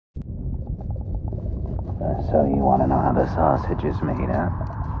So you want to know how the sausage is made, huh?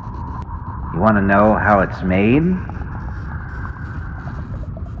 You want to know how it's made?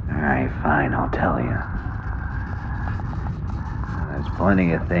 Alright, fine, I'll tell you. There's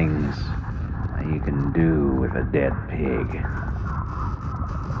plenty of things that you can do with a dead pig.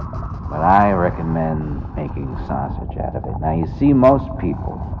 But I recommend making sausage out of it. Now, you see, most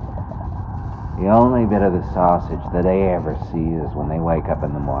people, the only bit of the sausage that they ever see is when they wake up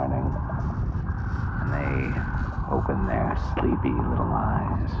in the morning and they open their sleepy little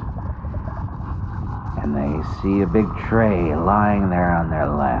eyes and they see a big tray lying there on their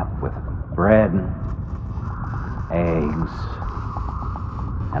lap with bread, eggs,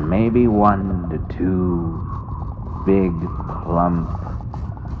 and maybe 1 to 2 big, plump,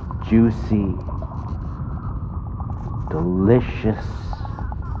 juicy, delicious,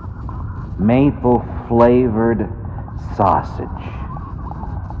 maple-flavored sausage.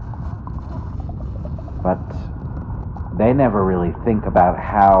 But they never really think about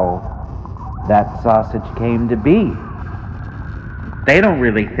how that sausage came to be. They don't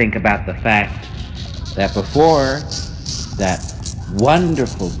really think about the fact that before that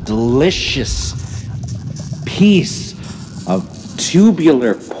wonderful, delicious piece of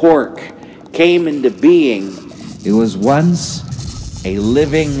tubular pork came into being, it was once a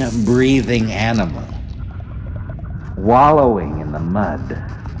living, breathing animal, wallowing in the mud.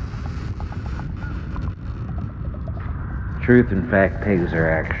 Truth, in fact, pigs are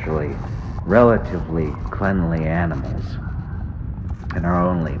actually relatively cleanly animals and are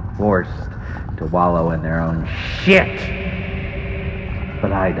only forced to wallow in their own shit.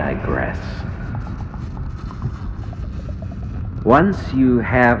 But I digress. Once you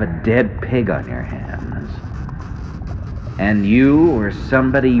have a dead pig on your hands, and you or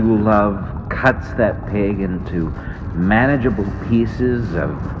somebody you love cuts that pig into manageable pieces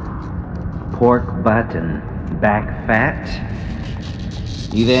of pork butt and back fat,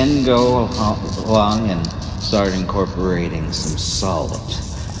 you then go along and start incorporating some salt,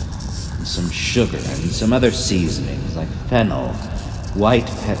 and some sugar, and some other seasonings like fennel, white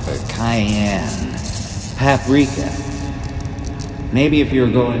pepper, cayenne, paprika. Maybe if you're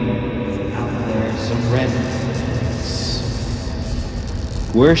going out there, some red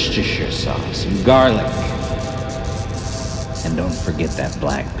Worcestershire sauce, and garlic. And don't forget that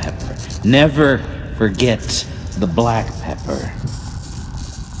black pepper. Never forget the black pepper.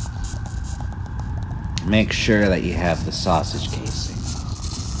 Make sure that you have the sausage casing.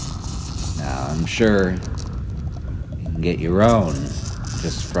 Now, I'm sure you can get your own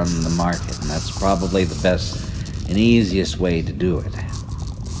just from the market, and that's probably the best and easiest way to do it.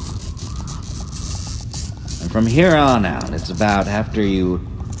 And from here on out, it's about after you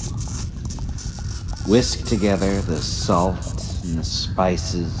whisk together the salt and the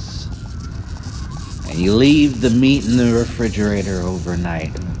spices, and you leave the meat in the refrigerator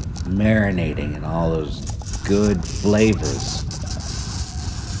overnight, marinating in all those good flavors,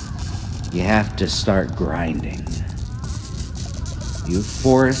 you have to start grinding. You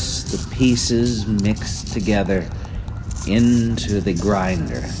force the pieces mixed together into the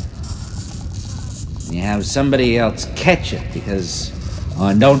grinder. You have somebody else catch it because, oh,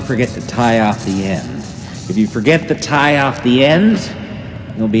 and don't forget to tie off the end. If you forget to tie off the end,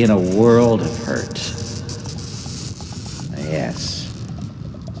 you'll be in a world of hurt. Yes.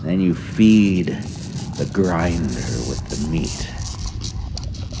 Then you feed the grinder with the meat.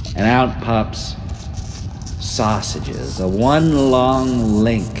 And out pops sausages, a one long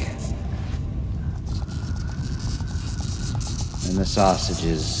link. And the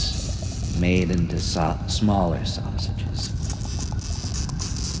sausages made into smaller sausages.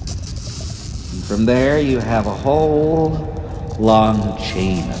 And from there you have a whole long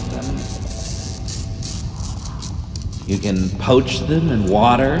chain of them. You can poach them in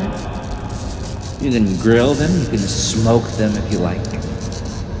water. You can grill them. You can smoke them if you like.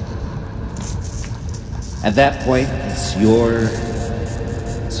 At that point, it's your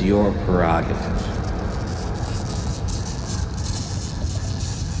prerogative.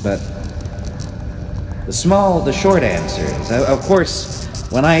 But the short answer is, of course,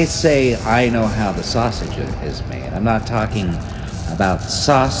 when I say I know how the sausage is made, I'm not talking about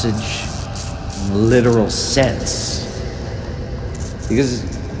sausage in the literal sense. Because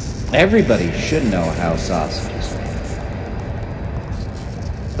everybody should know how sausage is made.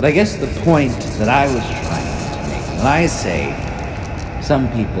 But I guess the point that I was trying to make when I say some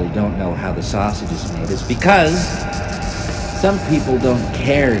people don't know how the sausage is made is because some people don't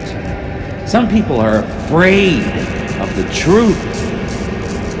care to know. Some people are afraid of the truth.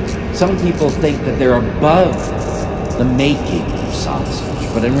 Some people think that they're above the making of sausage.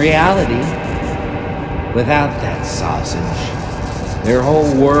 But in reality, Without that sausage, their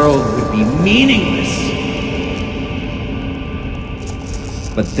whole world would be meaningless.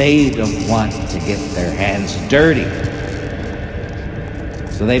 But they don't want to get their hands dirty.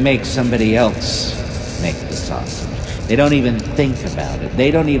 So they make somebody else make the sausage. They don't even think about it. They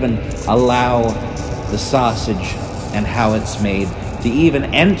don't even allow the sausage and how it's made to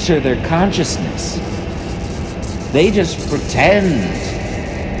even enter their consciousness. They just pretend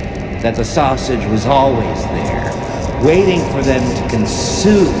that the sausage was always there, waiting for them to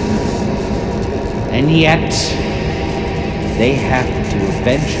consume. And yet, they have to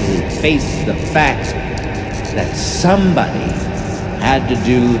eventually face the fact that somebody had to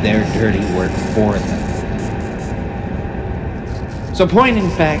do their dirty work for them. So, point in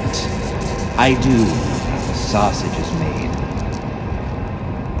fact, I do how the sausage is made.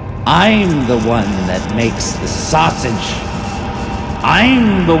 I'm the one that makes the sausage.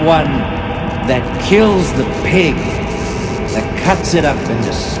 I'm the one that kills the pig, that cuts it up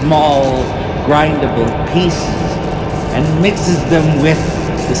into small, grindable pieces and mixes them with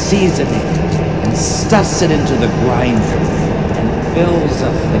the seasoning and stuffs it into the grinder and fills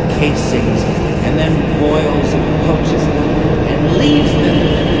up the casings and then boils and poaches them and leaves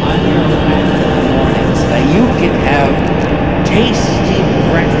them on your hand in the morning so that you can have tasty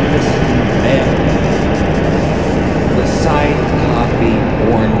breakfast in bed with a side of coffee,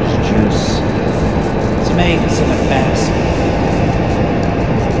 orange juice. It's makes in a basket.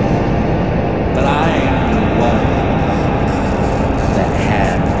 But I am the one that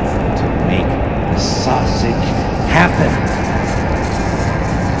had to make the sausage happen.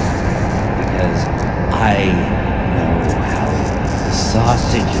 Because I know how the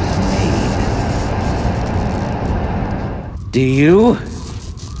sausage is made. Do you?